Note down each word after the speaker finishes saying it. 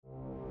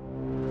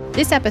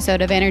This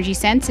episode of Energy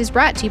Sense is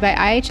brought to you by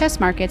IHS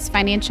Markit's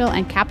Financial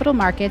and Capital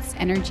Markets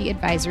Energy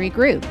Advisory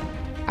Group.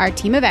 Our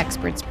team of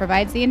experts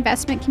provides the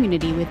investment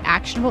community with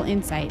actionable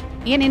insight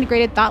and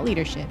integrated thought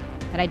leadership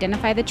that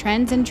identify the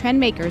trends and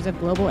trend makers of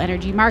global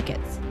energy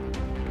markets.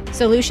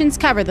 Solutions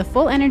cover the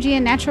full energy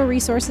and natural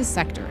resources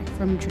sector,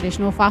 from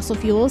traditional fossil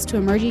fuels to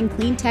emerging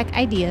clean tech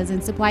ideas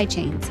and supply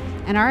chains,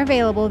 and are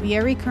available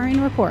via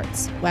recurring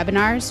reports,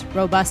 webinars,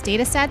 robust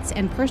data sets,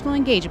 and personal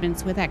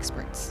engagements with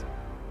experts.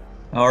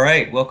 All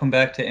right, welcome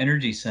back to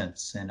Energy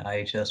Sense, an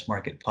IHS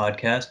Markit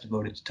podcast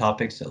devoted to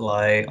topics that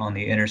lie on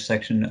the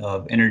intersection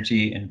of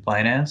energy and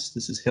finance.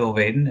 This is Hill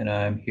Vaden, and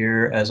I'm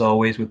here as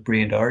always with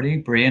Brian Doherty.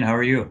 Brian, how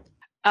are you?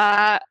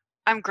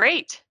 I'm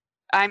great.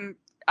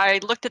 I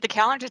looked at the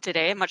calendar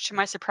today, and much to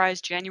my surprise,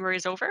 January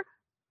is over.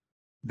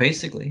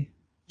 Basically.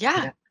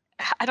 Yeah.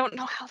 I don't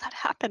know how that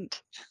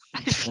happened.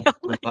 I feel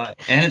like...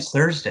 And it's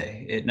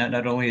Thursday. It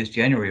not only is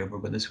January over,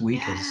 but this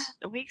week is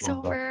the week's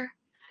over.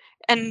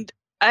 And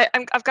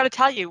I've got to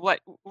tell you, what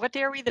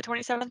day are we? The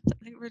 27th?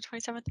 I think we're the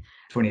 27th.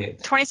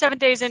 28th. 27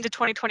 days into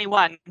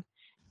 2021,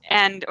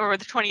 or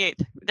the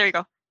 28th. There you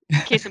go.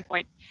 Case in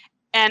point.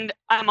 And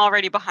I'm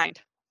already behind.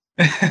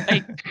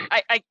 Like,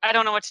 I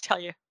don't know what to tell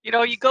you. You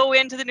know, you go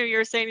into the new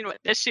year saying, you know what,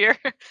 this year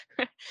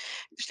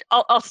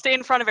I'll stay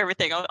in front of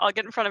everything. I'll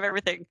get in front of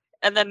everything.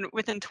 And then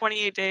within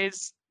 28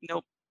 days,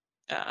 nope,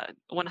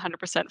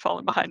 100%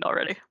 falling behind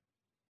already.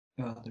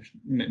 There's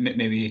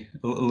maybe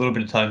a little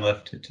bit of time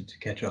left to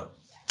catch up.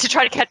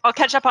 I'll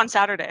catch up on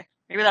Saturday.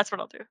 Maybe that's what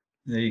I'll do.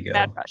 There you go.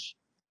 Mad rush.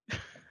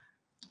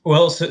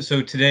 Well,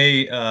 so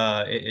today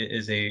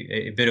is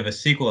a bit of a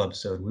sequel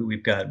episode.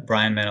 We've got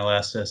Brian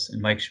Manalastas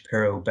and Mike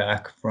Shapiro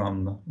back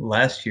from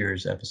last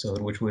year's episode,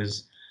 which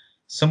was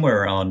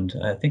somewhere around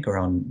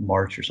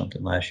March or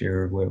something last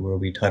year, where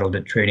we titled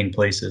it Trading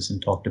Places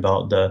and talked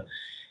about the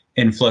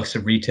influx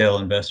of retail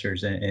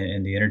investors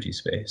in the energy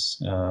space.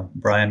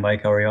 Brian,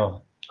 Mike, how are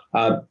y'all?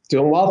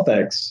 Doing well,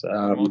 thanks.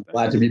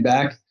 Glad to be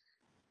back.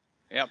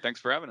 Yeah, thanks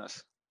for having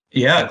us.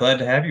 Yeah, glad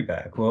to have you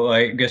back. Well,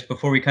 I guess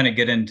before we kind of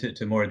get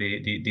into more of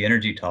the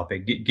energy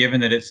topic,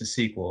 given that it's a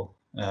sequel,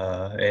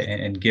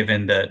 and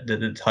given that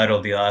the title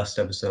of the last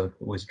episode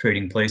was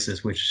Trading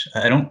Places, which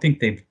I don't think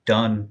they've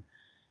done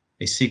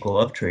a sequel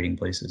of Trading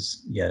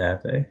Places yet,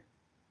 have they?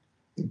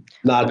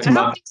 Not I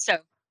don't think so.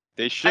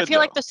 They should. I feel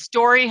like the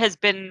story has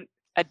been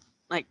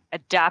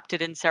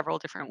adapted in several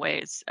different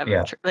ways of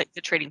like the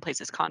Trading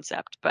Places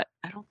concept, but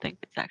I don't think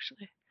it's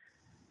actually.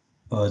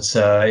 Well, it's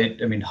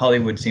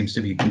Hollywood seems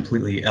to be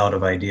completely out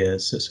of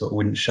ideas, so it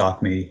wouldn't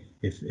shock me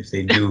if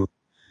they do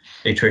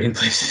a Trading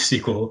Places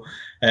sequel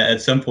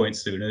at some point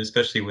soon,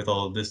 especially with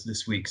all of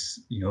this week's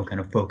kind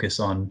of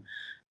focus on,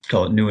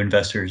 call it, new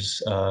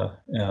investors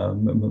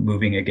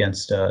moving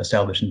against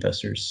established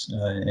investors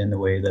in the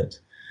way that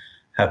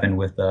happened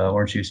with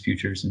orange juice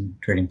futures and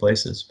Trading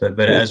Places. But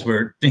as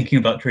we're thinking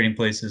about Trading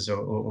Places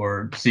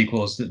or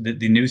sequels,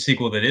 the new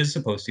sequel that is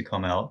supposed to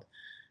come out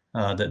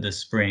that this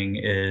spring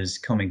is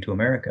Coming to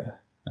America,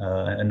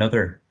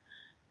 another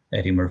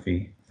Eddie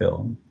Murphy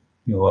film.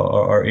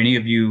 Are any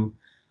of you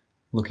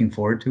looking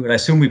forward to it? I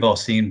assume we've all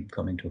seen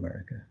Coming to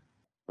America.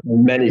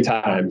 Many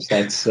times.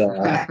 That's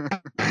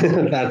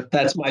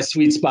that's my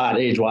sweet spot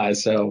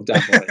age-wise. So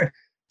definitely,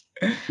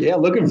 yeah,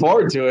 looking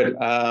forward to it.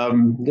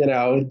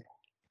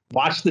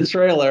 Watch the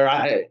trailer.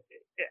 I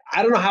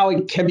don't know how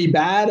it can be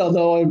bad,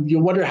 although you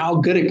wonder how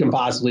good it can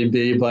possibly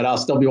be, but I'll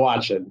still be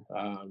watching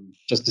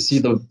just to see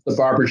the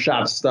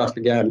barbershop stuff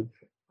again.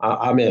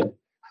 I'm in.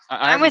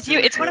 I'm with you.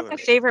 It's one of my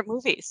favorite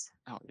movies.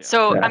 Oh, yeah.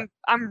 So yeah.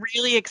 I'm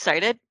really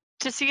excited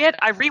to see it.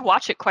 I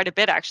rewatch it quite a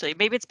bit, actually.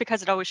 Maybe it's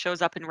because it always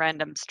shows up in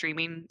random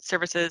streaming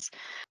services,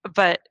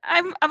 but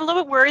I'm a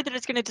little bit worried that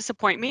it's going to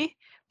disappoint me.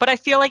 But I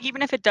feel like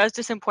even if it does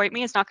disappoint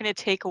me, it's not going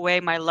to take away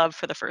my love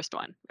for the first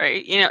one,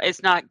 right?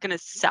 It's not going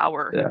to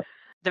sour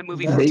the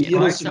movie. Maybe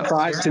it'll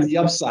surprise to the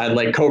upside,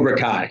 like Cobra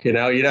Kai.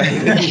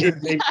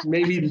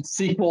 Maybe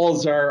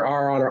sequels are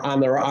on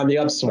the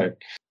upswing.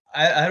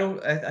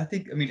 I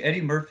think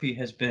Eddie Murphy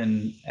has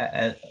been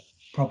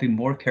probably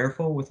more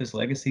careful with his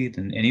legacy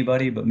than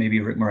anybody, but maybe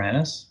Rick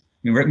Moranis.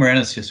 Rick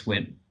Moranis just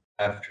went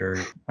after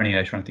Honey,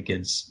 I Shrunk the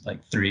Kids, like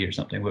 3 or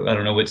something. I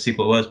don't know what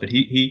sequel it was, but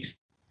he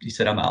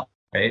said, I'm out.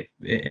 Right?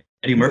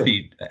 Eddie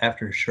Murphy,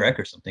 after Shrek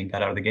or something,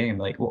 got out of the game.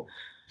 Like, well,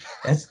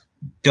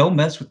 don't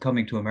mess with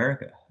Coming to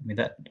America.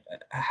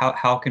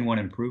 How can one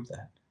improve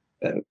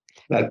that?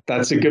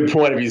 That's a good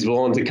point. If he's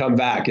willing to come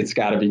back, it's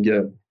got to be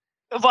good.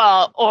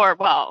 Well,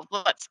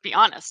 let's be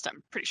honest.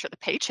 I'm pretty sure the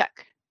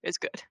paycheck is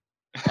good.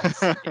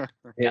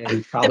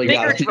 He probably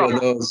got a few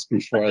of those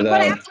before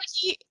that.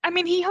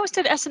 But he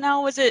hosted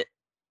SNL. Was it?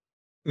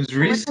 It was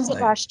recent. Was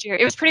it last year?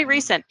 It was pretty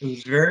recent. It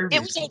was very recently.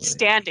 It was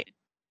outstanding.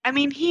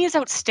 He is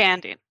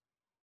outstanding.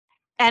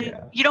 And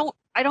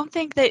I don't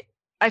think that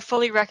I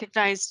fully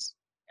recognized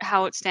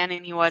how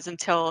outstanding he was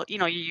until,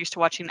 you're used to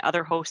watching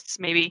other hosts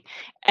maybe.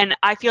 And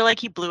I feel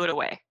like he blew it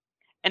away.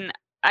 And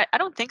I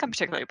don't think I'm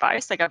particularly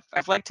biased. Like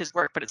I've liked his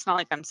work, but it's not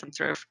like I'm some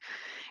sort of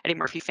Eddie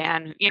Murphy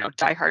fan,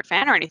 diehard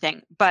fan or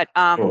anything. But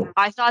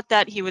I thought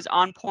that he was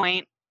on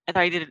point I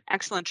thought he did an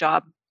excellent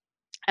job.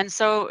 And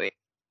so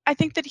I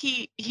think that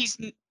he's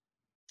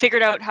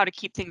figured out how to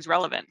keep things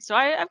relevant. So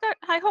I've got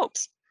high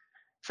hopes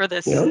for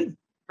this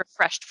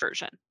refreshed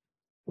version.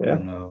 I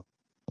don't know.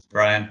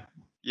 Brian?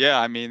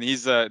 Yeah, I mean,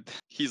 he's like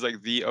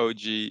the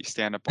OG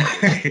stand-up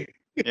artist.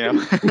 You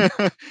know?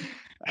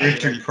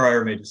 Richard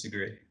Pryor may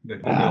disagree,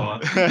 but go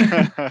on.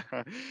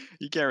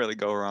 You can't really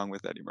go wrong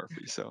with Eddie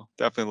Murphy, so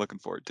definitely looking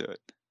forward to it.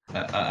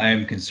 I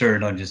am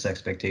concerned on just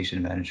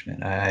expectation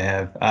management.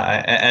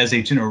 As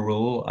a general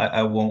rule,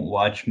 I won't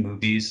watch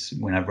movies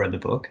when I've read the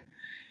book,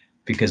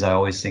 because I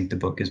always think the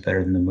book is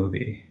better than the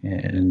movie,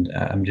 and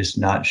I'm just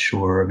not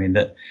sure. I mean,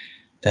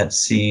 that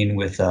scene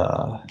with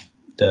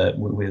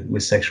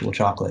with Sexual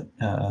Chocolate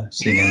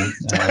singing.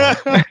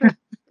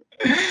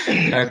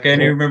 I can't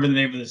even remember the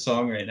name of the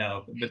song right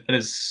now, but that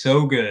is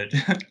so good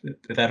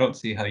that I don't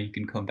see how you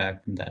can come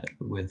back from that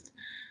with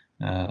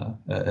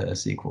a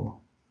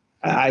sequel.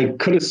 I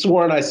could have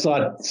sworn I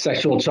saw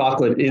Sexual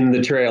Chocolate in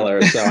the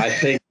trailer, so I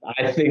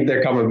think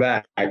they're coming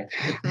back.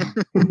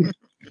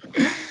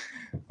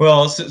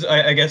 Well, so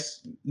I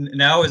guess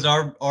now is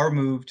our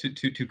move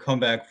to come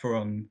back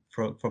from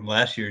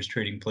last year's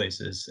Trading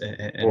Places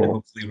and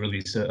hopefully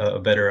release a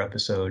better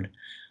episode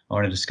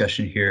on a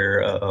discussion here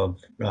of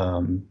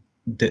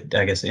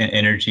I guess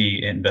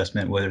energy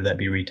investment, whether that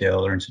be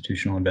retail or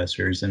institutional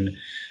investors. And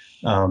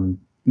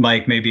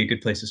Mike, maybe a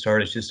good place to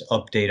start is just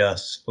update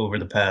us over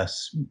the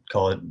past,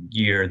 call it,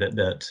 year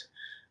that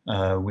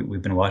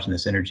we've been watching.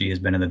 This energy has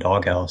been in the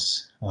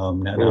doghouse.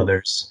 Now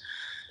there's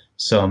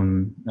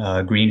some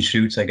green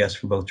shoots, I guess,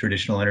 for both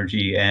traditional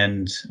energy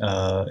and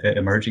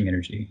emerging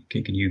energy.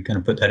 Can you kind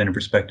of put that into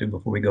perspective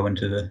before we go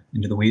into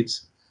the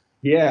weeds?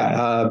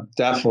 Yeah,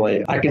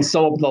 definitely. I can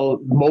sum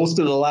up most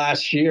of the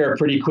last year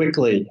pretty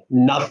quickly.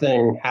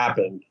 Nothing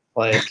happened.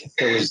 Like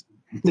there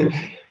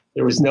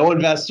was no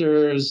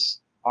investors.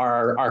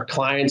 Our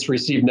clients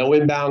received no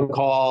inbound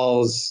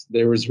calls.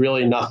 There was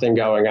really nothing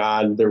going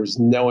on. There was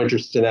no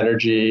interest in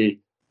energy.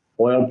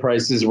 Oil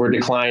prices were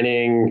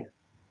declining.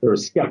 There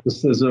was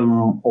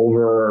skepticism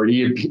over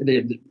E&P.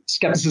 The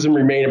skepticism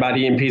remained about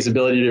E&P's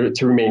ability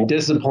to remain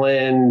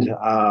disciplined.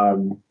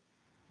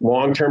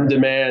 Long-term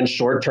demand,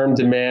 short-term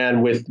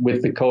demand with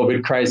the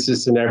COVID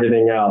crisis and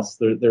everything else.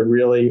 There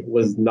really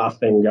was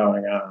nothing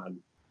going on.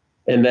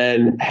 And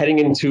then heading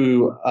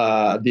into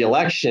the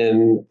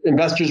election,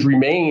 investors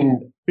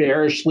remained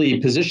bearishly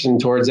positioned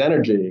towards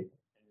energy.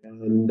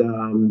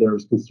 And there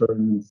was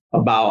concerns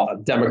about a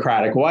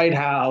Democratic White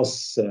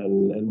House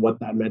and what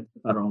that meant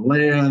for federal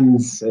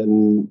lands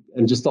and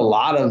just a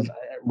lot of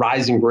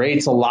rising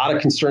rates, a lot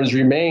of concerns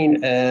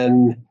remain.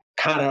 And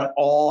kind of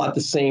all at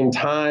the same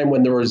time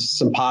when there was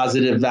some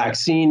positive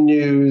vaccine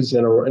news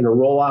and a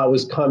rollout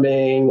was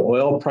coming,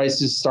 oil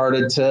prices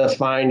started to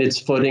find its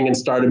footing and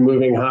started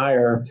moving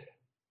higher,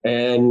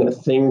 and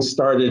things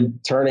started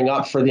turning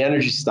up for the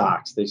energy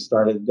stocks. They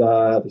started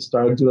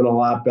doing a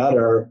lot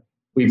better.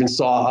 We even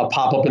saw a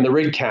pop up in the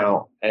rig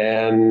count,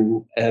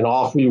 and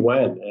off we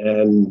went.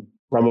 And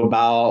from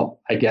about,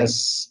 I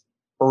guess,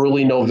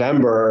 early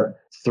November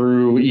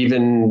through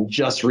even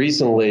just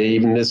recently,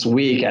 even this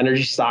week,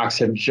 energy stocks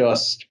have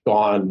just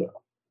gone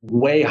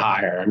way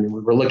higher. I mean,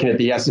 we're looking at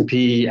the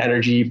S&P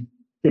Energy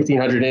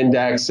 1500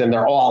 index, and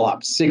they're all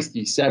up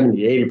 60,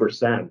 70,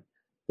 80%.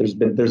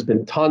 There's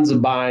been tons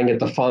of buying at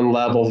the fund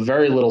level,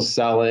 very little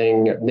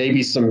selling.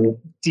 Maybe some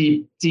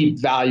deep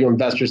value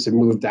investors have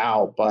moved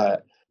out,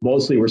 but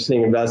mostly we're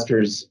seeing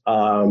investors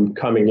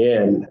coming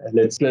in, and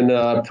it's been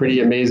a pretty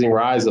amazing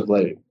rise of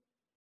late.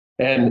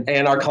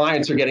 And our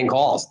clients are getting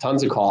calls,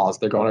 tons of calls.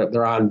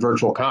 They're on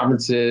virtual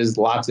conferences,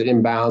 lots of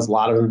inbounds, a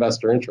lot of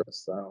investor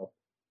interest. So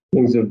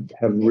things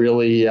have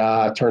really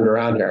turned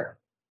around here.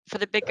 For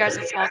the big guys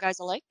and small guys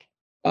alike?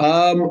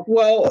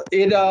 Well,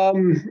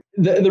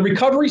 the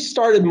recovery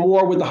started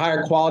more with the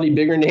higher quality,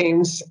 bigger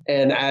names.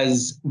 And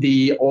as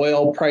the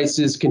oil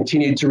prices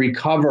continued to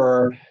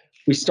recover,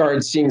 we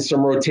started seeing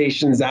some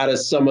rotations out of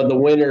some of the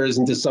winners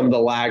into some of the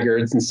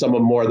laggards, and some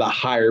of more of the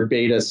higher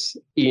beta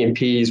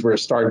E&Ps were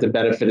starting to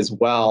benefit as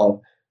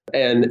well.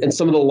 And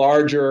some of the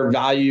larger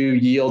value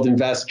yield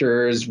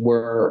investors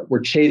were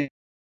rotating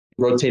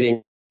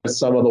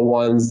some of the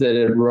ones that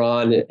had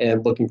run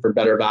and looking for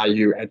better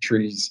value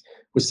entries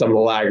with some of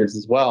the laggards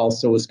as well.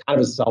 So it was kind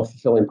of a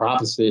self-fulfilling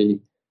prophecy,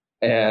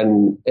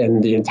 and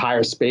the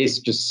entire space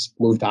just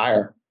moved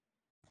higher.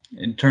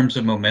 In terms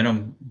of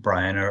momentum,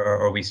 Brian,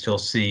 are we still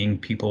seeing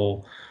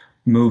people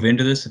move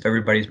into this? If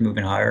everybody's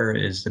moving higher,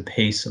 is the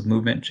pace of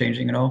movement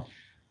changing at all?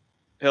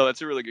 Hell,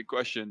 that's a really good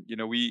question. You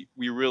know, we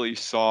really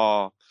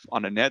saw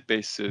on a net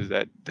basis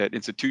that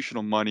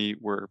institutional money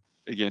were,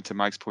 again, to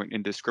Mike's point,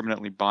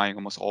 indiscriminately buying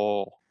almost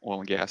all oil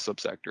and gas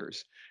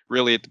subsectors,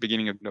 really at the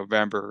beginning of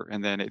November,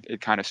 and then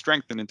it kind of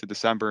strengthened into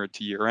December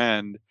to year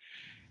end.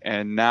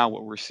 And now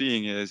what we're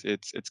seeing is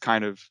it's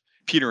kind of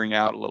petering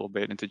out a little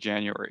bit into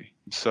January.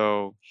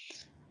 So,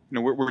 you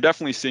know, we're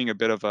definitely seeing a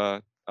bit of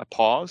a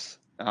pause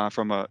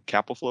from a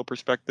capital flow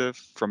perspective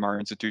from our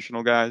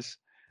institutional guys.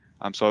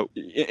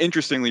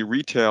 Interestingly,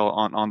 retail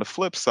on the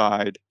flip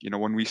side,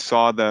 when we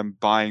saw them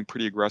buying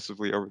pretty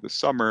aggressively over the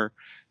summer,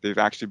 they've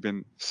actually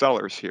been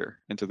sellers here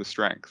into the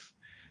strength.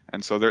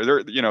 And so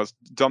they're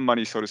dumb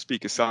money, so to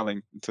speak, is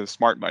selling to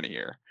smart money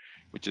here,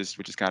 which is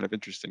kind of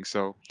interesting.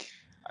 So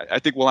I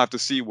think we'll have to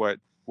see what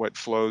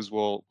flows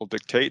will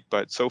dictate.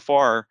 But so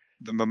far,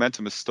 the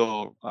momentum is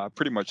still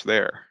pretty much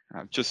there,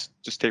 just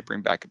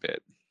tapering back a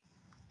bit.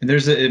 And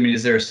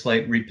is there a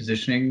slight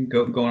repositioning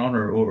going on,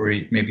 or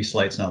maybe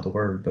slight's not the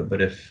word,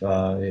 but if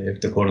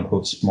the quote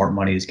unquote smart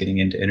money is getting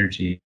into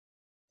energy,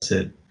 what's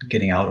it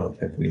getting out of?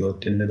 Have we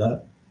looked into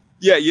that?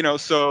 Yeah,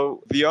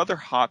 so the other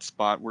hot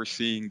spot we're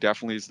seeing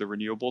definitely is the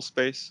renewable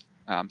space.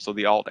 So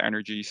the alt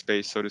energy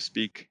space, so to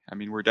speak. I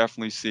mean, we're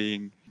definitely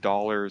seeing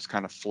dollars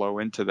kind of flow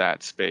into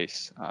that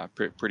space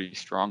pretty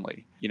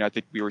strongly. I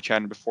think we were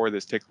chatting before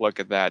this. Take a look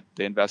at that,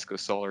 the Invesco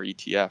Solar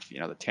ETF,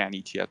 the TAN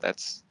ETF.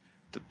 That's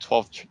the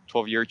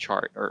 12-year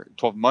chart or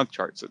 12-month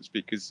chart, so to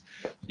speak, because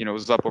it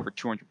was up over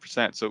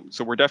 200%.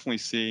 So we're definitely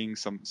seeing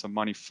some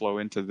money flow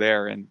into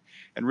there, and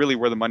really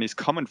where the money's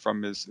coming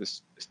from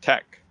is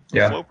tech. From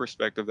a flow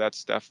perspective,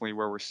 that's definitely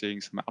where we're seeing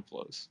some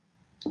outflows.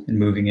 And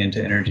moving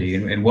into energy,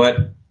 and what?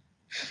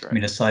 Right. I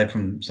mean, aside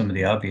from some of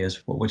the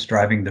obvious, what's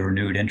driving the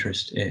renewed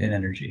interest in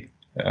energy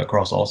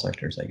across all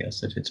sectors? I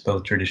guess if it's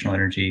both traditional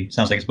energy,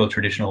 sounds like it's both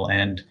traditional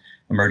and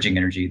emerging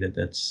energy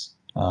that's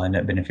a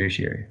net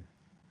beneficiary.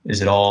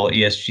 Is it all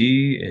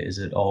ESG? Is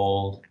it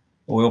all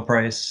oil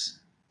price?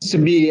 To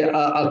be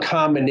a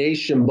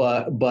combination,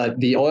 but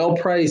the oil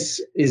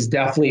price is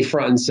definitely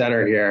front and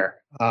center here.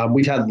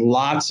 We've had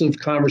lots of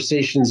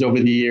conversations over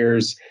the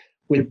years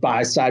with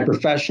buy-side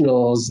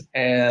professionals,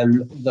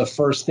 and the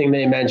first thing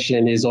they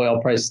mention is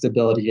oil price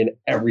stability in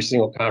every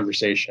single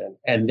conversation.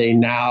 And they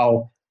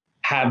now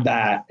have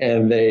that,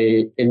 and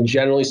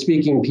generally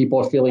speaking, people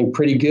are feeling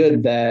pretty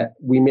good that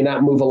we may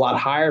not move a lot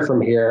higher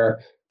from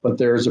here, but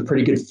there's a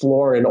pretty good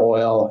floor in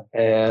oil,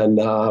 and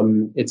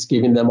it's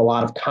giving them a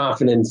lot of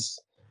confidence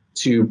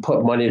to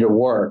put money to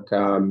work.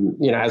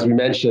 As we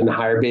mentioned,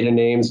 higher beta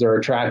names are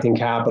attracting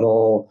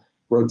capital,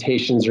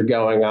 rotations are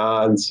going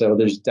on, so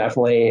there's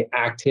definitely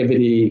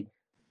activity.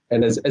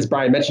 And as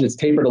Brian mentioned, it's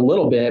tapered a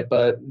little bit,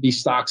 but these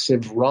stocks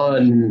have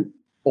run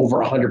over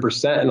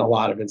 100% in a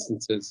lot of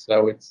instances.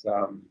 So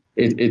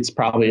it's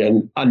probably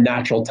an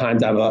unnatural time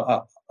to have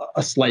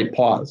a slight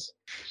pause.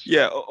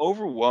 Yeah,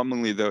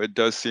 overwhelmingly though, it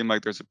does seem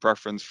like there's a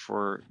preference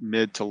for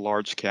mid to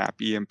large cap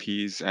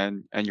EMPs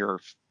and your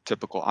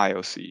typical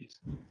IOCs,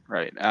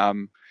 right?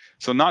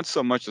 So not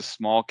so much the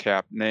small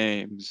cap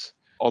names,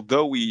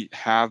 although we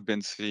have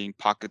been seeing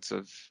pockets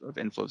of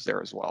inflows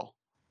there as well.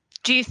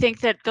 Do you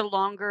think that the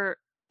longer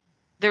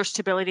there's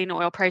stability in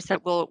oil price,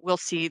 that we'll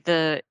see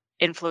the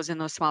inflows in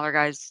those smaller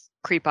guys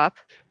creep up?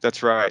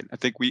 That's right. I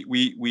think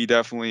we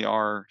definitely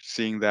are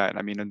seeing that.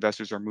 I mean,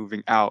 investors are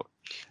moving out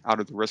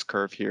of the risk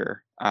curve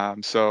here.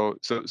 So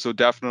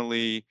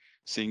definitely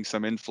seeing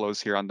some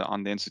inflows here on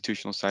the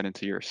institutional side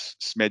into your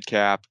SMID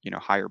cap,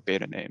 higher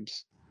beta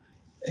names.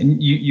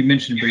 And you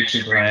mentioned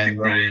briefly,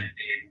 Brian,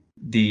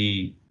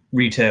 the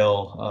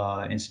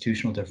retail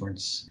institutional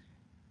difference.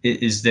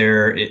 Is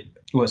there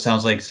what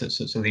sounds like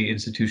so the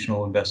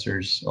institutional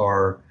investors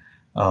are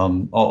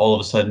all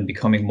of a sudden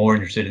becoming more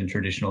interested in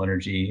traditional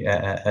energy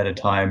at a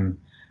time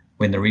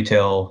when the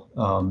retail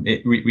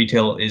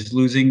is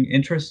losing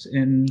interest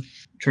in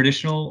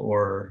traditional?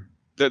 Or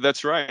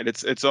that's right.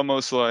 It's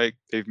almost like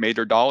they've made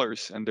their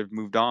dollars and they've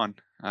moved on.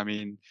 I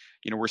mean,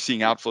 we're seeing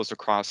outflows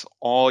across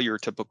all your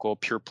typical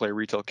pure play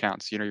retail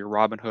accounts. Your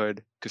Robinhood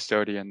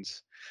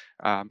custodians,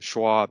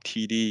 Schwab,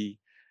 TD,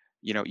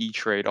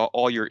 E-Trade,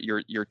 all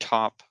your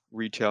top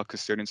retail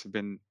custodians have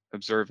been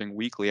observing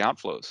weekly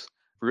outflows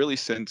really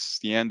since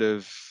the end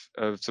of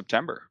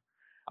September.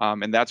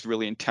 And that's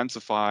really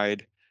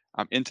intensified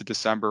into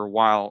December,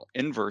 while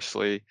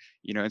inversely,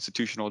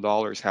 institutional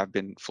dollars have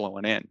been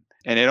flowing in.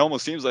 And it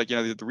almost seems like,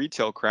 the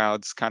retail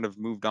crowds kind of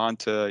moved on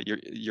to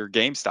your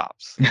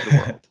GameStops of the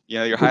world,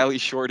 your highly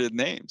shorted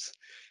names.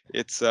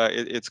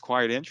 It's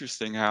quite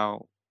interesting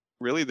how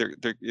really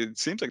it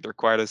seems like they're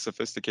quite a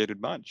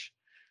sophisticated bunch.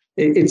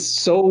 It's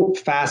so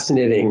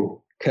fascinating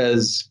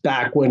because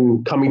back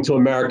when Coming to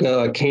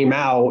America came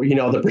out,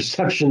 the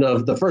perception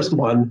of the first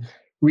one,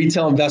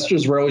 retail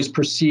investors were always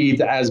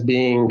perceived as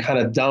being kind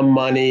of dumb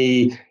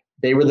money.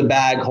 They were the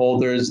bag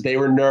holders. They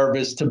were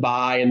nervous to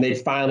buy, and they'd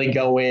finally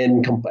go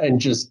in and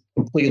just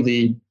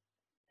completely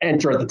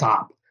enter at the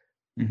top.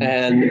 Mm-hmm.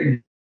 And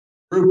the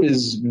group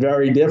is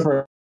very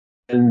different.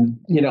 And,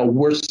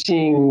 we're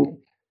seeing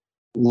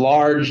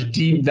large,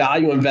 deep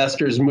value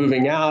investors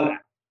moving out,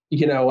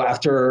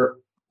 after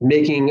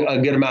making a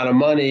good amount of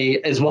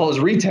money, as well as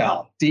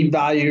retail, deep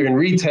value and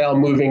retail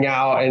moving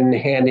out and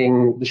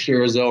handing the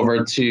shares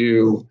over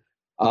to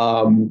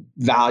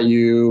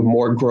value,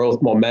 more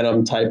growth,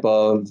 momentum type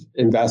of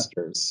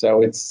investors.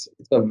 So it's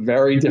a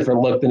very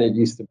different look than it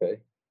used to be.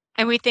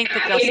 And we think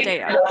that they'll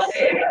stay up.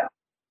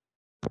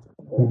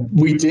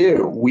 We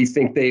do. We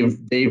think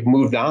they've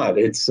moved on.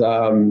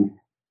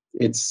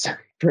 It's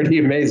pretty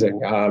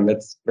amazing.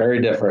 It's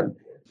very different.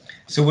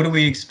 So what do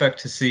we expect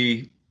to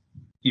see,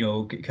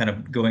 kind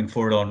of going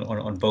forward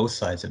on both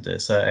sides of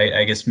this?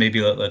 I guess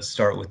maybe let's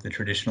start with the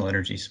traditional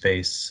energy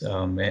space,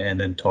 and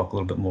then talk a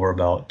little bit more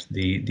about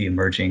the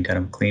emerging kind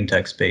of clean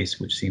tech space,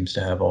 which seems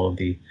to have all of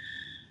the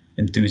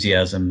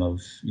enthusiasm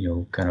of,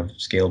 kind of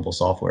scalable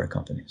software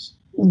companies.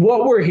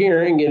 What we're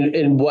hearing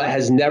and what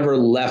has never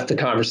left the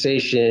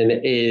conversation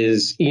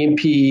is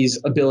E&P's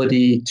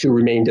ability to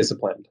remain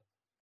disciplined.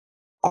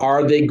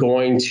 Are they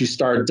going to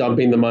start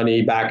dumping the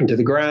money back into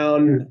the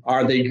ground?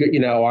 Are they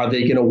going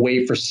to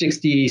wait for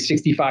 $60,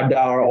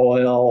 $65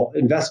 oil?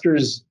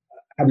 Investors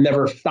have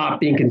never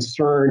stopped being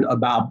concerned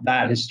about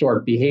that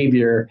historic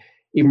behavior,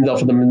 even though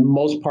for the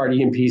most part,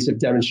 E&Ps have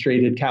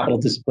demonstrated capital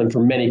discipline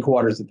for many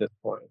quarters at this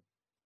point.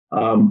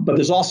 But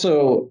there's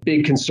also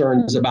big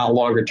concerns about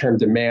longer term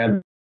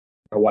demand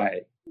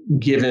away.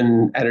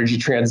 Given energy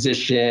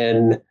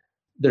transition,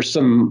 there's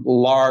some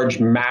large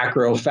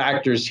macro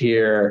factors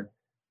here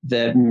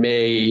that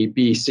may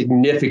be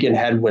significant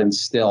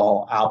headwinds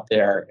still out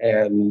there.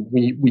 And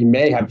we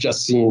may have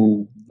just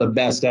seen the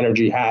best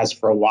energy has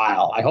for a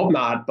while. I hope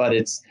not, but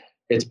it's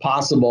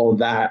possible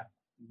that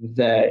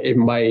it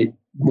might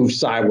move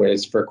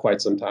sideways for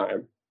quite some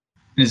time.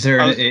 Is there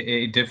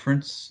a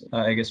difference,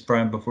 I guess,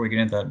 Brian, before we get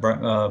into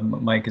that,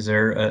 Mike, is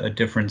there a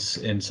difference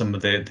in some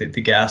of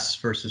the gas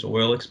versus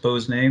oil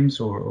exposed names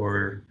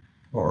or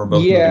both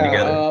moving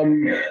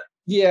together?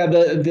 Yeah,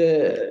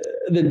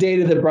 the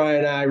data that Brian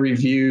and I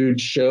reviewed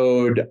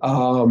showed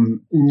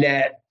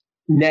net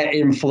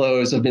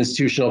inflows of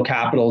institutional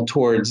capital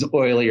towards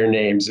oilier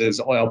names as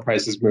oil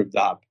prices moved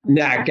up.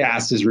 Nat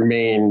gas has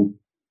remained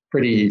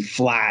pretty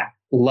flat,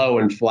 low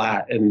and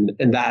flat, and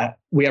that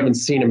we haven't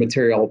seen a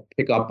material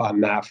pick up on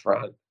that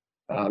front.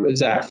 Is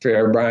that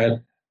fair,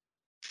 Brian?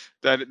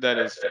 That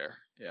is fair.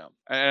 Yeah,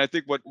 and I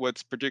think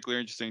what's particularly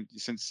interesting,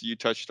 since you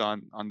touched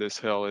on this,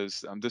 Hill,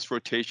 is this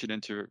rotation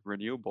into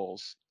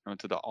renewables,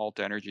 into the alt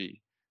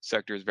energy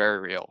sector is very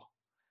real.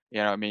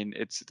 I mean,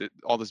 it's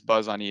all this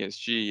buzz on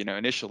ESG.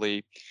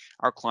 Initially,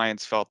 our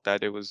clients felt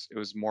that it was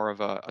more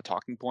of a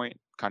talking point,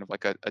 kind of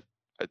like a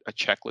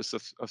checklist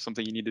of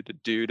something you needed to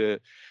do to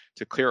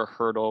clear a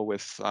hurdle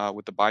with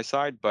the buy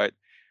side. But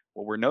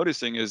what we're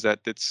noticing is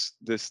that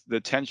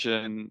the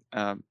tension,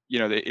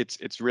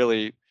 it's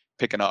really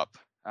picking up.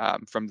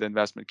 From the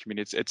investment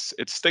community, it's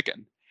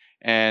sticking,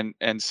 and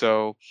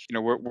so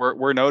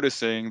we're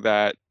noticing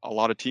that a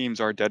lot of teams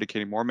are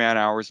dedicating more man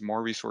hours,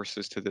 more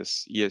resources to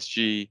this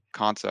ESG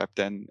concept,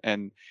 and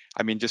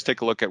I mean, just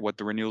take a look at what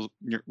the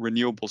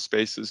renewable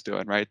space is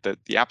doing, right? That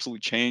the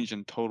absolute change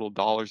in total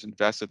dollars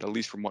invested, at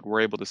least from what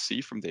we're able to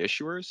see from the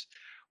issuers,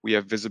 we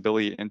have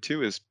visibility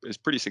into is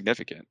pretty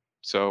significant.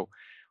 So,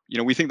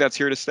 we think that's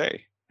here to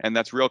stay, and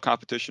that's real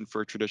competition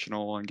for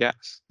traditional oil and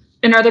gas.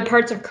 And are there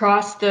parts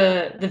across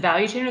the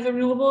value chain of the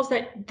renewables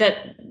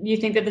that you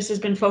think that this has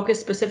been focused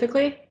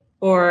specifically,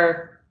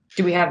 or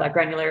do we have that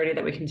granularity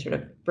that we can sort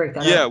of break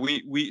that out? Yeah,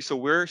 we're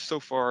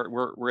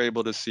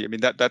able to see. I mean,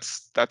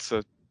 that's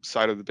a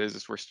side of the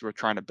business we're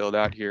trying to build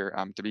out here.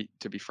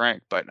 To be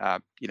frank, but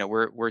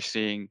we're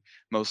seeing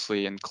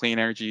mostly in clean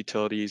energy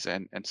utilities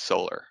and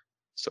solar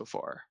so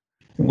far.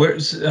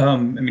 Where's talk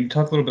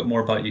a little bit more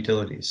about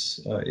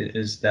utilities.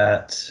 Is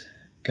that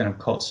kind of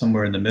caught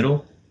somewhere in the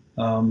middle?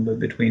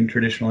 Between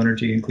traditional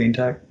energy and clean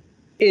tech?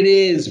 It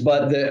is,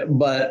 but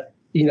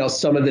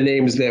some of the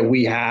names that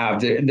we have,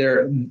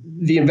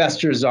 the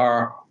investors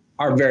are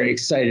very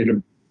excited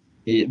about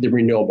the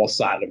renewable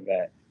side of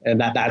it, and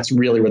that's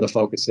really where the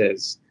focus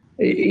is.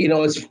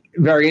 It's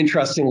very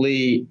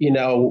interestingly,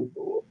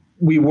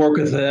 we work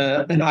with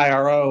an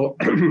IRO,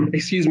 an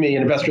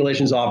investor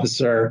relations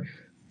officer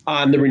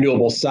on the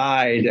renewable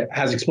side,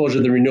 has exposure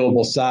to the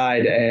renewable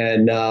side,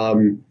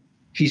 and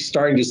he's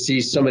starting to see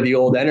some of the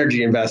old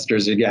energy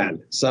investors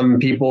again. Some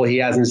people he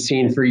hasn't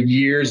seen for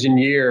years and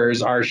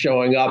years are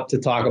showing up to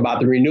talk about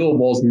the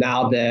renewables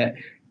now that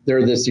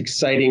they're this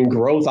exciting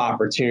growth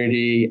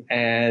opportunity,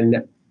 and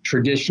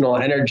traditional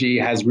energy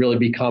has really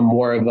become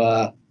more of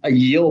a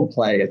yield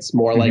play. It's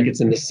more like it's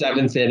in the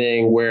seventh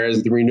inning,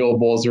 whereas the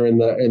renewables are in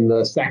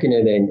the second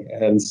inning.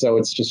 And so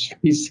it's just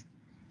he's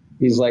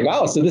like,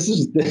 oh, so this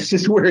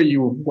is where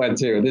you went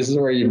to. This is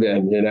where you've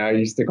been. You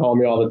used to call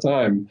me all the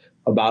time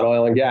about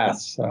oil and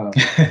gas. So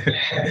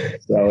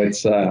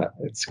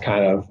it's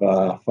kind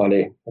of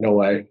funny in a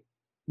way.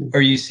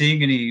 Are you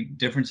seeing any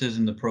differences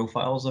in the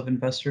profiles of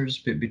investors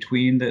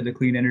between the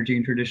clean energy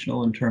and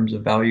traditional in terms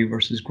of value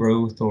versus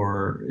growth,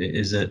 or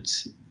is it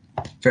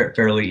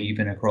fairly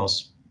even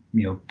across,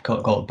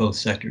 call it both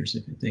sectors,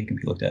 if they can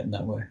be looked at in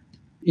that way?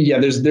 Yeah,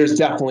 there's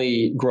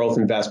definitely growth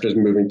investors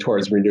moving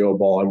towards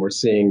renewable, and we're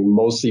seeing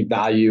mostly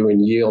value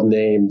and yield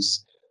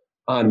names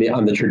on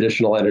the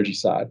traditional energy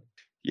side.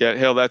 Yeah,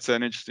 Hill, that's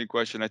an interesting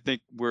question. I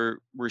think we're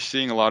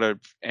seeing a lot of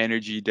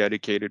energy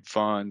dedicated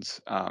funds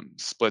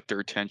split their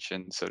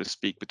attention, so to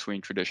speak,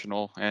 between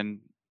traditional and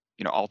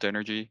alt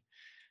energy.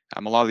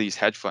 A lot of these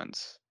hedge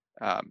funds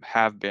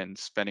have been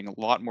spending a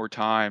lot more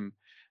time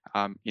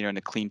in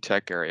the clean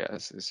tech area,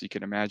 as you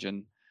can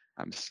imagine,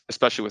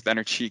 especially with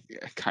energy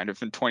kind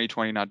of in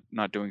 2020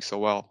 not doing so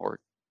well, or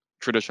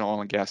traditional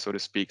oil and gas, so to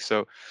speak.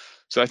 So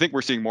I think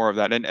we're seeing more of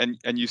that,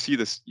 and you see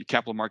this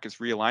capital markets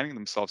realigning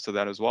themselves to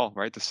that as well,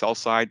 right? The sell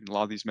side and a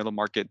lot of these middle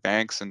market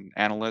banks and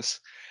analysts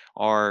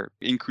are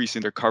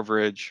increasing their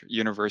coverage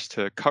universe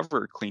to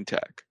cover clean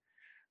tech.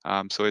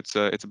 So it's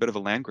a bit of a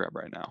land grab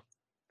right now.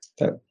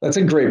 That's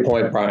a great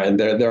point, Brian.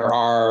 There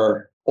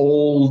are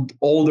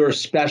older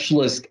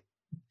specialist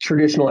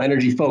traditional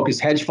energy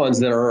focused hedge funds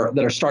that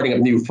are starting up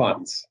new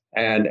funds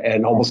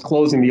and almost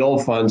closing the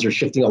old funds or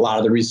shifting a lot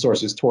of the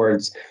resources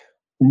towards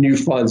new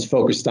funds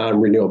focused on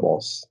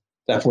renewables,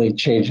 definitely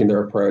changing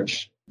their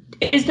approach.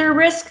 Is there a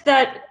risk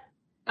that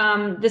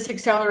this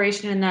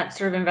acceleration in that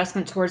sort of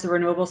investment towards the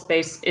renewable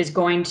space is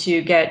going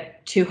to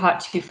get too hot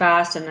too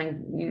fast and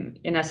then,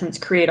 in essence,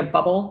 create a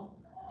bubble?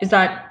 Is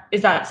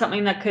that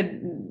something that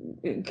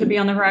could be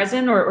on the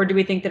horizon, or do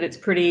we think that it's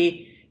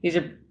these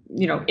are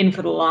in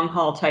for the long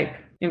haul type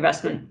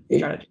investment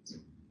strategies?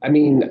 I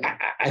mean,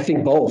 I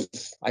think both.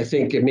 I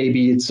think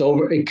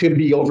it could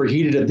be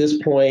overheated at this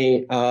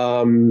point,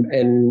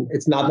 and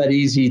it's not that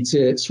easy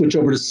to switch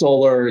over to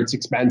solar. It's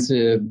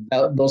expensive.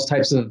 Those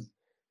types of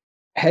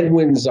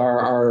headwinds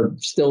are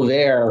still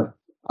there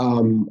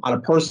on a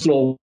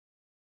personal,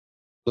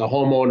 the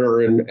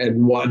homeowner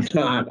and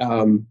whatnot.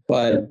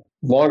 But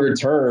longer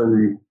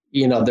term,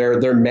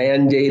 they're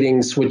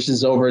mandating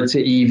switches over to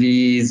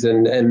EVs,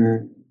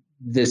 and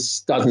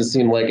this doesn't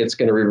seem like it's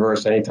going to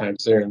reverse anytime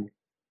soon.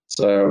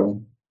 So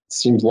it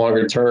seems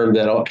longer term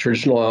that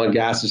traditional oil and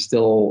gas is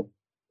still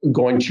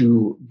going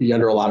to be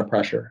under a lot of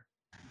pressure.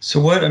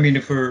 So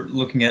if we're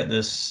looking at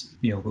this,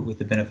 with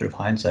the benefit of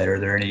hindsight, are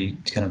there any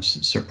kind of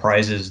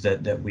surprises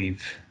that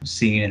we've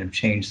seen and have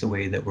changed the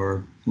way that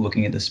we're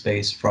looking at the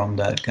space from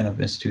that kind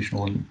of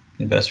institutional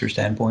investor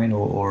standpoint?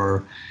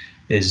 Or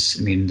is,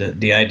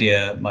 the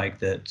idea, Mike,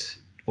 that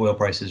oil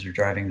prices are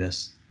driving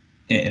this,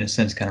 in a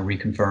sense, kind of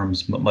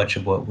reconfirms much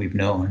of what we've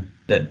known,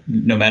 that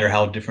no matter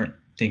how different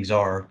things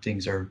are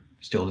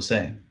still the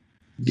same?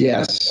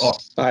 Yes,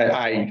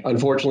 I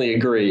unfortunately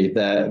agree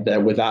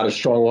that without a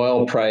strong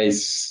oil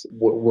price,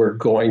 we're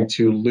going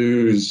to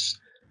lose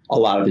a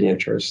lot of the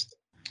interest.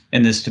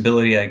 And the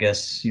stability, I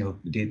guess,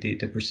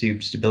 the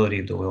perceived stability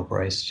of the oil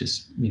price,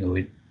 just,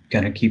 it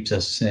kind of keeps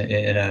us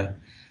in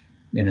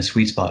a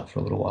sweet spot for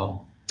a little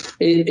while.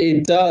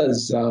 It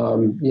does.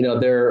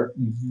 The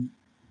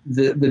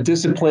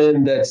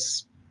discipline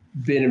that's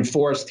been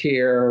enforced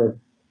here,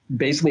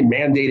 basically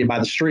mandated by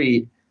the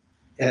street,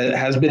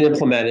 has been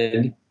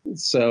implemented.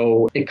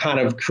 So it kind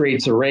of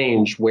creates a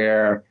range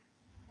where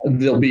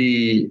there'll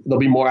be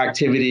more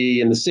activity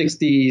in the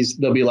 60s,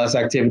 there'll be less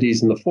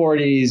activities in the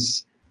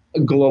 40s.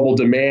 Global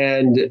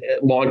demand,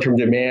 long-term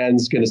demand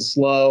is going to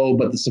slow,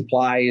 but the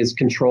supply is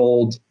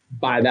controlled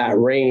by that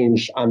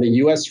range. On the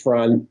U.S.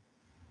 front,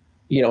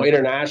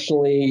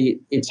 internationally,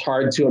 it's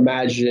hard to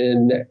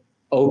imagine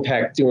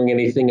OPEC doing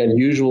anything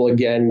unusual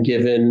again,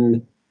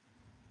 given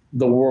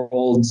the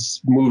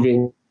world's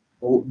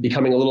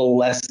becoming a little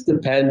less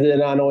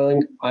dependent on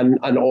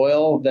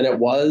oil than it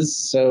was.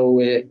 So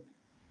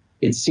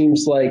it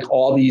seems like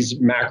all these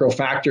macro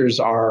factors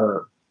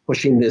are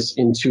pushing this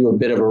into a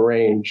bit of a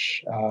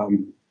range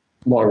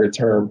longer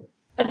term.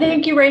 I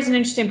think you raise an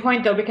interesting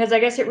point, though, because I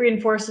guess it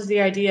reinforces the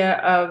idea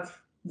of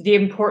the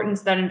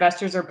importance that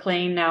investors are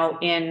playing now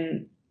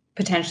in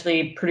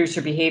potentially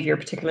producer behavior,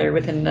 particularly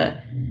within the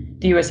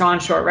U.S.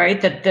 onshore, right?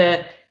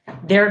 That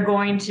they're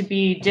going to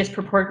be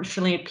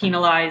disproportionately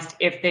penalized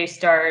if they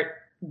start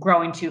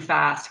growing too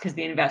fast, because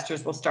the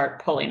investors will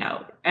start pulling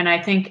out. And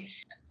I think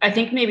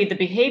maybe the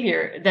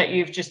behavior that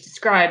you've just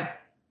described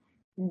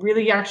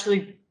really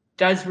actually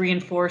does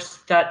reinforce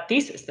that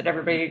thesis that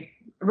everybody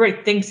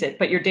thinks it,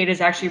 but your data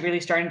is actually really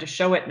starting to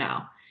show it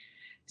now.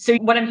 So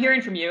what I'm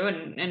hearing from you,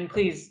 and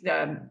please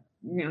tell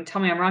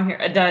me I'm wrong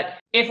here, that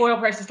if oil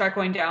prices start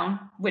going down,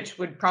 which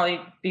would probably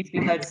be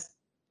because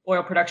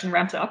oil production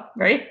ramps up,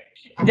 right?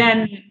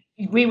 Then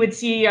we would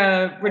see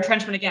a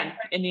retrenchment again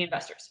in the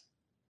investors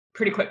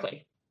pretty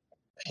quickly.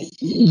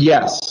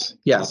 Yes.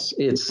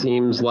 It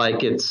seems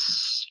like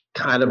it's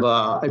kind of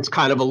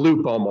a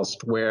loop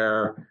almost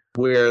where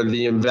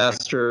the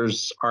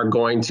investors are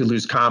going to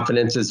lose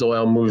confidence as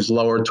oil moves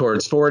lower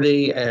towards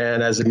 40,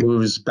 and as it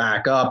moves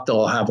back up,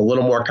 they'll have a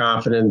little more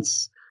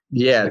confidence.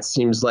 Yeah, it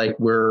seems like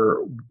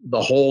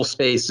the whole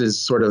space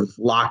is sort of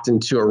locked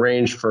into a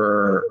range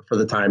for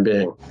the time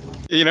being.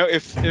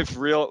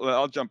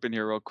 I'll jump in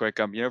here real quick.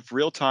 If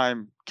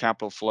real-time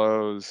capital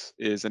flows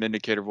is an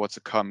indicator of what's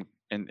to come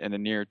in the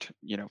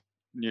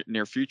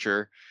near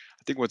future,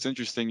 I think what's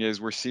interesting is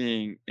we're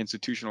seeing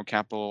institutional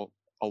capital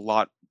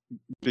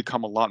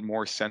become a lot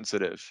more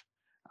sensitive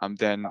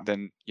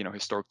than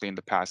historically in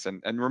the past.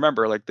 And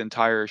remember, like, the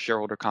entire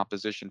shareholder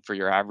composition for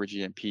your average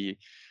E&P,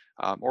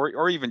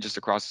 or even just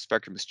across the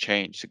spectrum, has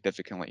changed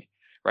significantly,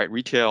 right?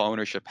 Retail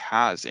ownership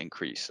has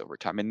increased over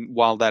time, and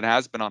while that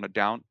has been on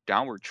a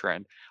downward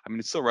trend,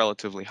 it's still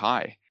relatively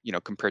high,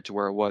 compared to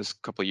where it was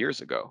a couple of years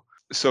ago.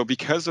 So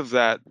because of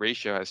that,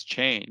 ratio has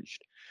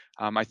changed.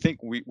 I think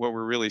what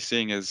we're really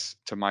seeing is,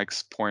 to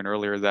Mike's point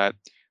earlier, that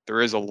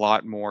there is a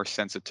lot more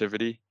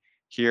sensitivity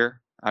here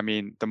I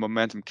mean, the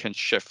momentum can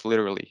shift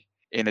literally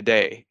in a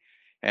day.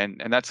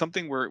 And that's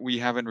something we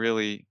haven't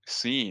really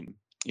seen,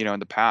 in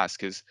the past,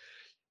 because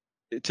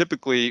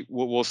typically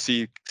we'll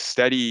see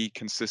steady,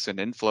 consistent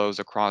inflows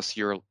across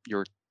your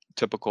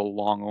typical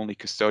long only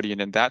custodian,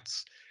 and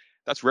that's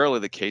rarely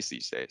the case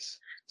these days.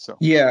 So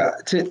yeah,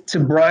 to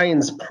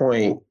Brian's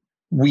point,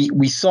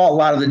 we saw a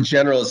lot of the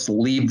generalists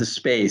leave the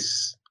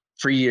space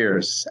for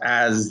years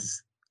as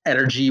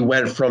energy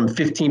went from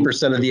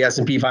 15% of the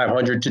S&P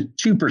 500 to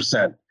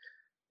 2%.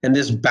 And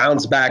this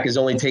bounce back is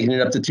only taking it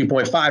up to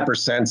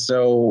 2.5%.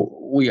 So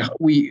we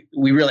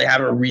really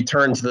haven't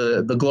returned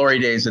to the glory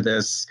days of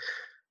this.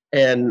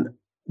 And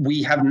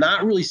we have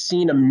not really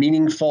seen a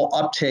meaningful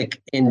uptick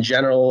in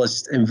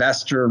generalist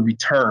investor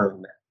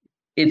return.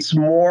 It's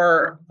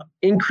more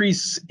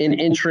increase in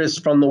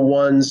interest from the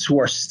ones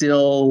who are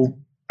still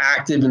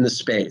active in the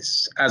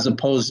space, as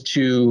opposed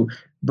to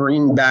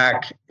bringing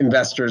back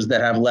investors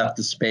that have left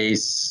the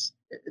space.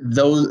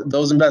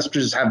 Those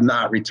investors have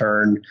not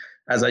returned.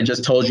 As I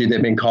just told you,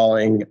 they've been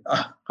calling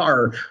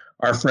our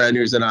friend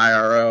who's an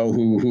IRO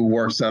who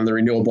works on the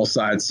renewable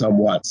side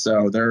somewhat.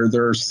 So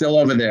they're still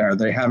over there.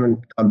 They haven't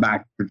come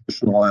back to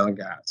traditional oil and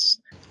gas.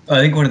 I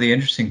think one of the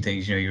interesting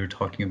things, you were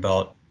talking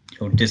about,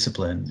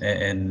 discipline,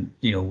 and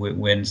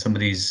when some of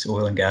these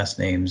oil and gas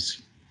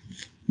names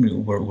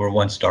were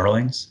once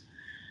darlings,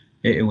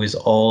 it was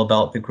all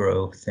about the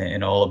growth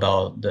and all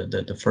about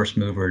the first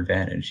mover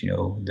advantage. A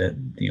lot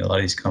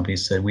of these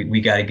companies said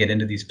we got to get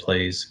into these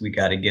plays, we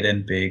got to get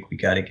in big, we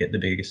got to get the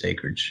biggest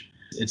acreage.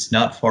 It's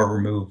not far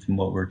removed from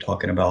what we're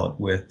talking about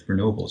with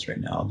renewables right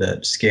now.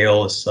 That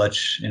scale is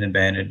such an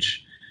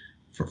advantage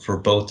for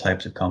both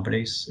types of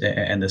companies,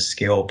 and the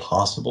scale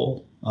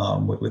possible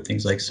with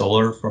things like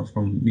solar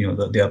from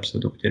the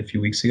episode that we did a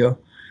few weeks ago.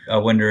 I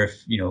wonder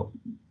if the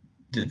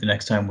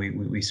next time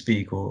we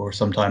speak, or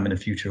sometime in the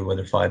future,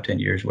 whether 5-10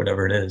 years,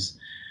 whatever it is,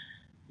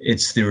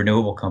 it's the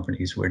renewable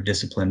companies where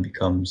discipline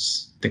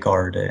becomes the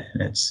guard,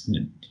 and it's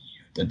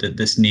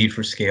this need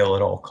for scale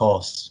at all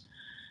costs.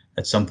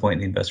 At some point,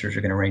 the investors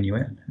are going to rein you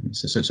in.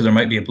 So there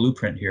might be a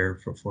blueprint here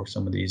for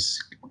some of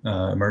these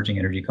emerging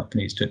energy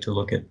companies to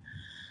look at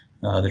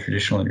the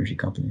traditional energy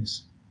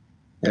companies.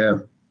 Yeah,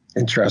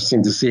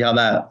 interesting to see how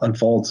that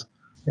unfolds.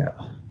 Yeah.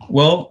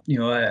 Well,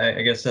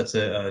 I guess that's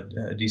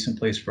a decent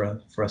place for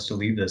us to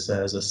leave this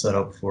as a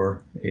setup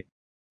for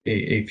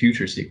a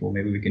future sequel.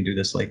 Maybe we can do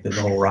this like the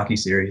whole Rocky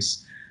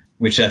series,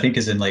 which I think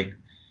is in like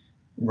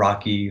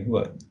Rocky.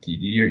 What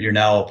you're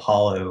now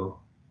Apollo.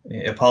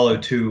 Apollo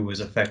 2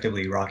 was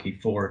effectively Rocky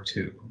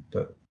 4-2,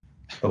 but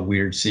a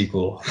weird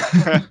sequel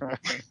to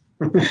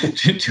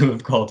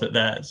have called it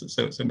that.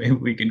 So maybe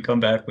we can come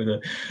back with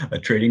a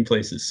Trading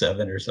Places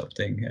 7 or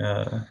something.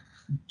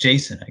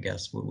 Jason, I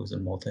guess, was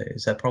in multi.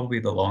 Is that probably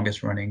the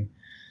longest running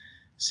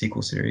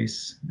sequel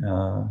series?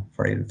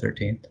 Friday the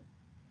 13th.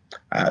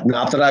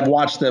 Not that I've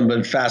watched them,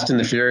 but Fast and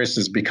the Furious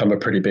has become a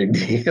pretty big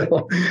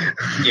deal.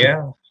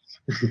 Yeah.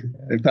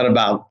 They've done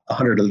about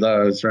 100 of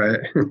those, right?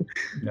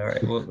 All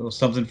right. Well,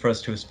 something for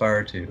us to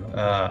aspire to.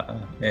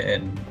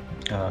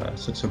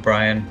 So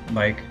Brian,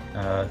 Mike,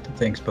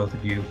 thanks both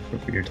of you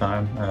for your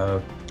time.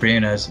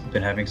 Brian has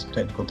been having some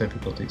technical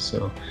difficulties,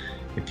 so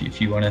if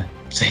you want to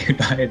say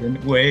goodbye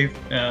and wave,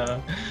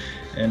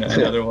 and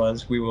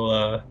otherwise we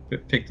will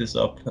pick this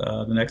up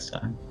the next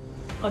time.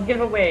 I'll give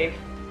a wave.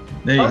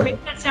 There you go. Maybe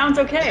that sounds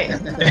okay.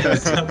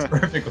 That sounds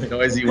perfectly.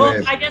 Noisy Well,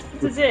 wave. I guess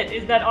this is it,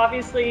 is that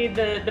obviously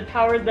the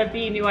powers that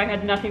be knew I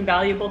had nothing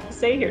valuable to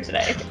say here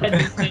today. I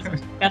just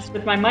messed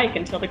with my mic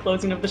until the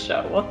closing of the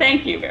show. Well,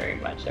 thank you very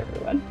much,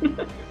 everyone.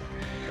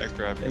 Thanks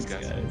for having us,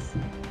 guys.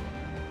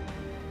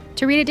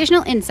 To read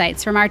additional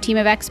insights from our team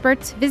of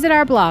experts, visit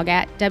our blog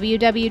at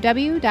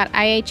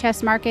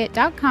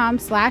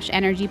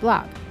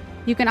www.ihsmarket.com/energyblog.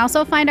 You can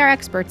also find our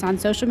experts on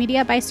social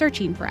media by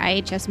searching for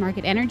IHS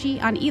Markit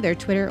Energy on either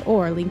Twitter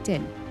or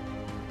LinkedIn.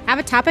 Have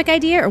a topic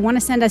idea or want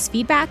to send us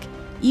feedback?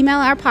 Email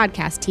our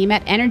podcast team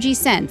at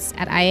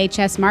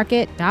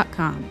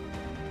energysense@ihsmarkit.com.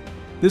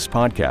 This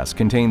podcast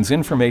contains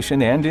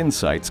information and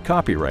insights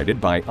copyrighted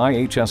by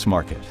IHS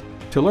Markit.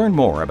 To learn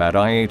more about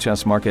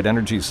IHS Markit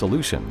Energy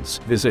Solutions,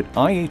 visit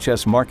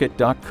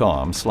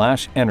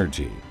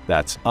ihsmarkit.com/energy.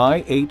 That's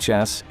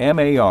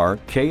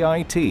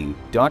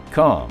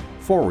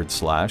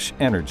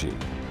ihsmarkit.com/energy.